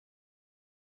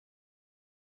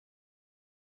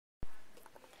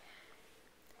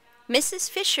Mrs.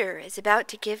 Fisher is about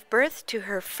to give birth to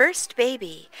her first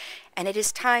baby, and it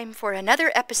is time for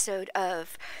another episode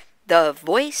of The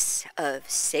Voice of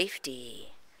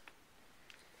Safety.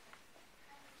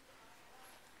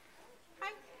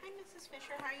 Hi, Mrs.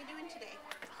 Fisher. How are you doing today?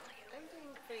 I'm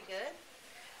doing pretty good.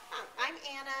 I'm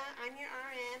Anna. I'm your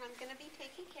RN. I'm going to be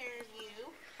taking care of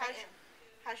you.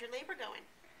 How's your labor going?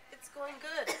 It's going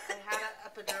good. I had an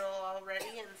epidural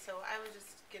already, and so I was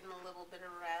just getting a little bit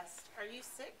of rest. Are you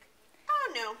sick?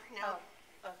 Oh, no. Oh,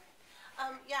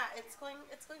 okay. Yeah, it's going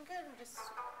good. I'm just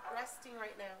resting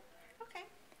right now. Okay.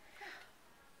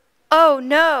 Oh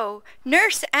no,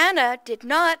 Nurse Anna did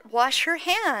not wash her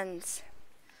hands.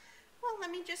 Well,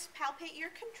 let me just palpate your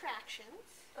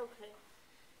contractions. Okay.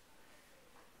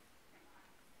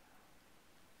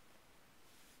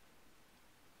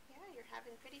 Yeah, you're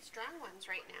having pretty strong ones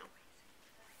right now.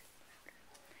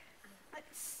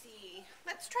 Let's see.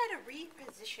 Let's try to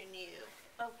reposition you.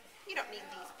 Okay. You don't need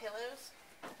these pillows.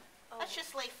 Oh. Let's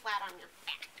just lay flat on your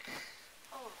back.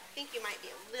 Oh, I think you might be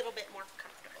a little bit more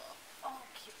comfortable.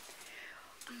 okay.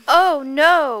 Oh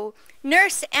no,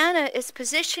 Nurse Anna is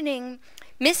positioning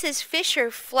Mrs.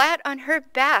 Fisher flat on her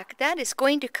back. That is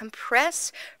going to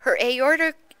compress her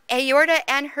aorta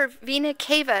and her vena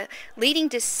cava, leading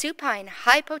to supine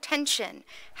hypotension.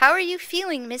 How are you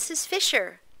feeling, Mrs.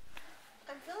 Fisher?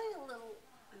 I'm feeling a little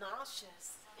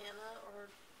nauseous, Anna, or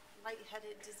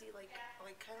lightheaded, dizzy, like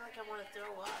kind of like I want to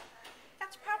throw up.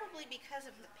 That's probably because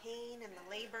of the pain and the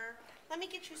labor. Let me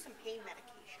get you some pain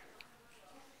medication.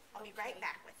 I'll be right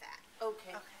back with that.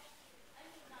 Okay.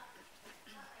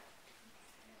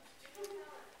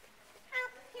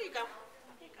 Here you go.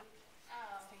 Here you go.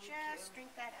 Just drink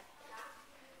that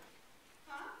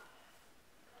up.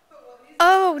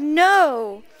 Oh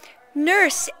no!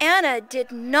 Nurse Anna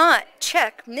did not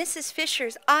check Mrs.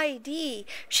 Fisher's ID.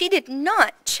 She did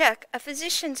not check a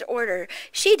physician's order.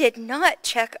 She did not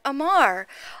check a MAR.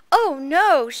 Oh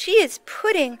no, she is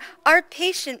putting our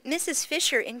patient Mrs.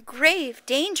 Fisher in grave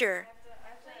danger.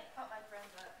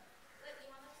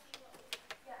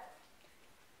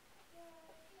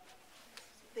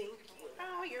 Thank you.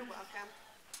 Oh, you're welcome.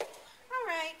 All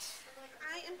right.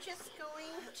 I am just going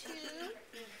to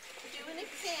do an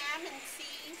exam and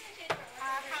see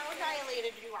how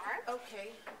dilated you are.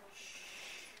 Okay.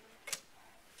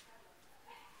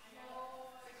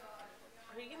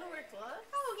 Are you gonna wear gloves?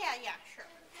 Oh, yeah, sure.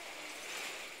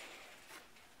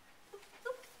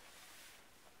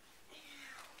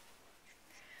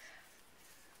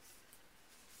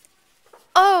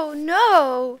 Oh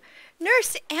no!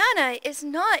 Nurse Anna is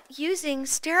not using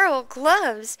sterile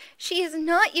gloves. She is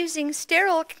not using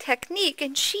sterile technique,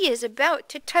 and she is about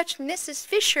to touch Mrs.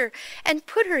 Fisher and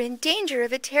put her in danger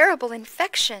of a terrible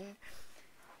infection.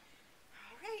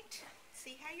 All right.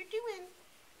 See how you're doing.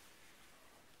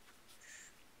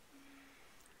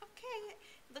 Okay.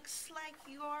 Looks like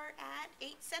you're at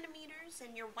 8 centimeters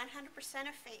and you're 100%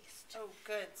 effaced. Oh,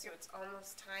 good. So it's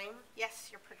almost time? Yes,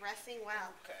 you're progressing well.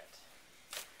 Oh, good.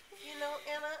 You know,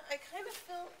 Anna, I kind of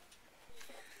feel...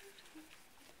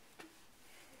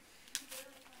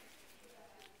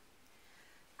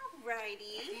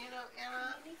 Alrighty. You know,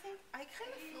 Anna, Anything? I kind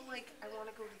of feel like I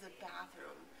want to go to the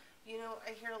bathroom. You know,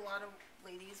 I hear a lot of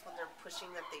ladies when they're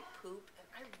pushing that they poop, and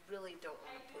I really don't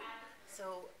want to poop.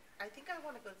 So I think I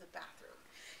want to go to the bathroom.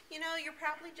 You know, you're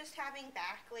probably just having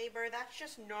back labor. That's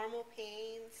just normal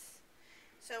pains.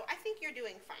 So I think you're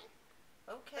doing fine.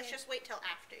 Okay. Let's just wait till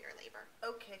after your labor.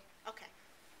 Okay. Okay.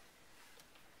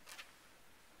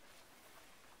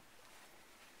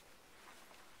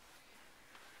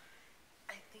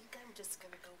 I think I'm just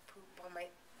going to go poop on my...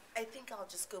 I think I'll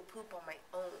just go poop on my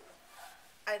own.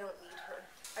 I don't need her.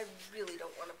 I really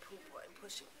don't want to poop while I'm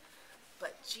pushing.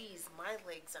 But geez, my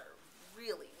legs are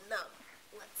really numb.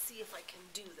 Let's see if I can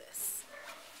do this.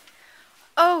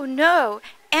 Oh no,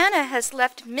 Anna has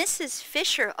left Mrs.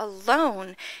 Fisher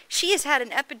alone. She has had an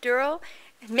epidural,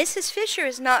 and Mrs. Fisher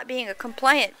is not being a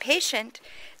compliant patient.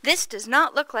 This does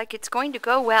not look like it's going to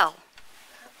go well.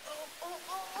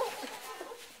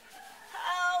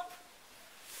 Help!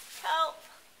 Help!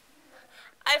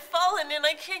 I've fallen and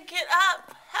I can't get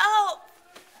up. Help!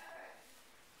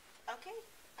 Okay.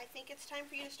 I think it's time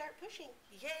for you to start pushing.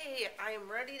 Yay! I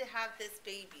am ready to have this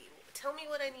baby. Tell me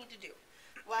what I need to do.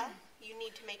 Well, you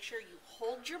need to make sure you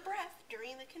hold your breath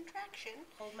during the contraction.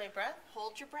 Hold my breath?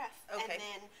 Hold your breath. Okay. And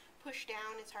then push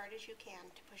down as hard as you can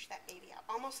to push that baby out.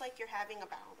 Almost like you're having a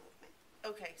bowel movement.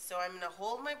 Okay, so I'm going to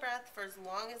hold my breath for as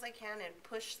long as I can and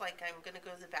push like I'm going to go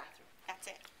to the bathroom. That's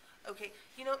it. Okay,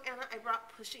 you know, Anna, I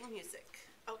brought pushing music.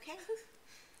 Okay.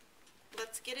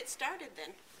 Let's get it started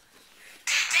then.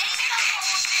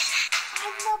 I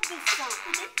love this song.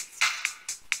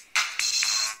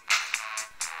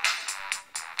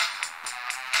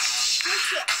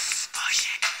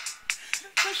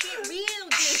 push it real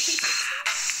good.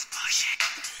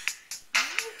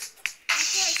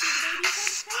 Okay, I see the baby's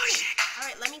head turning. All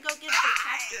right, let me go give the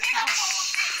doctor help.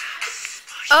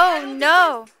 Oh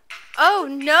no! Oh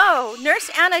no! Nurse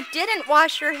Anna didn't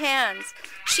wash her hands.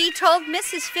 She told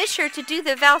Mrs. Fisher to do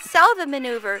the Valsalva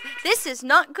maneuver. This is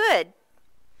not good.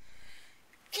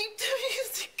 Keep the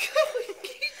music going.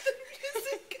 Keep the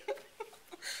music going.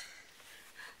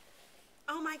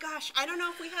 Oh my gosh, I don't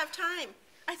know if we have time.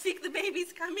 I think the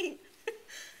baby's coming.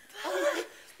 Oh my.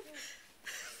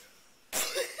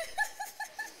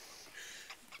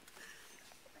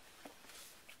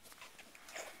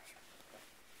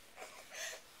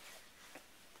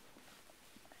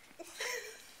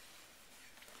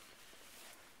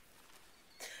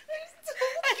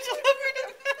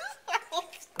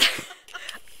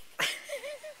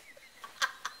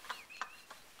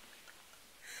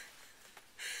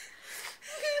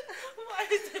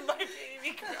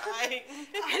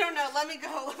 I don't know. Let me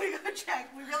go check.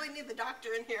 We really need the doctor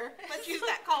in here. Let's use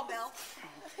that call bell.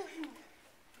 I'm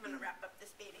going to wrap up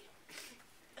this baby.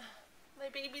 My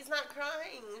baby's not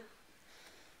crying.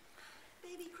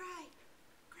 Baby, cry.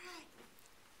 Cry.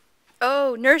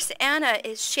 Oh, Nurse Anna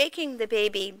is shaking the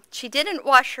baby. She didn't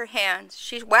wash her hands.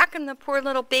 She's whacking the poor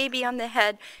little baby on the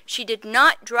head. She did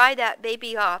not dry that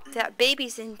baby off. That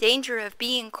baby's in danger of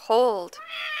being cold.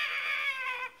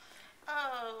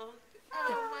 Oh,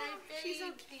 my baby. She's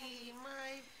okay.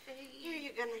 My baby. Here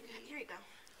you go. Here you go.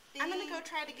 I'm going to go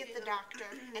try to get the doctor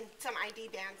and some ID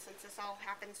bands since this all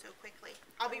happened so quickly.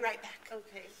 I'll be right back.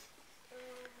 Okay.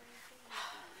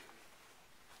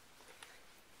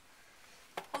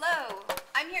 Hello.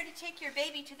 I'm here to take your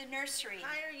baby to the nursery.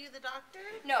 Hi, are you the doctor?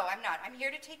 No, I'm not. I'm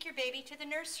here to take your baby to the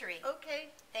nursery. Okay.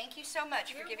 Thank you so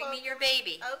much for You're giving me your welcome.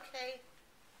 baby. Okay.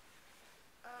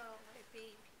 Oh, my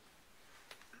baby.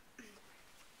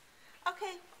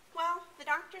 Okay, well, the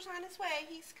doctor's on his way.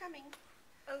 He's coming.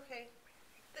 Okay.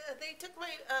 They took my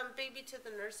baby to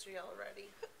the nursery already.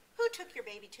 Who took your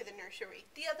baby to the nursery?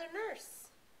 The other nurse.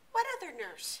 What other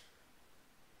nurse?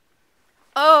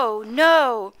 Oh,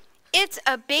 no. It's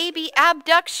a baby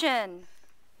abduction.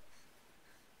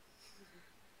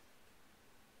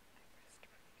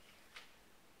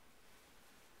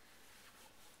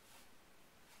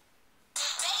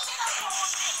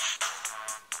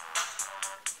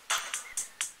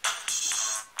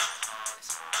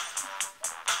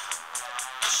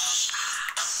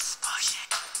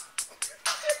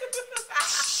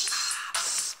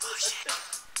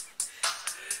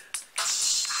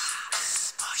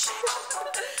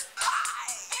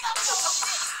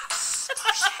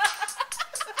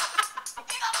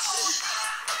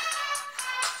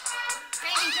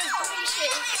 Baby just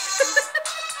pushes.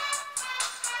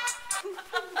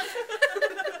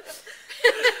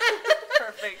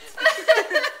 Perfect.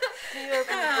 You're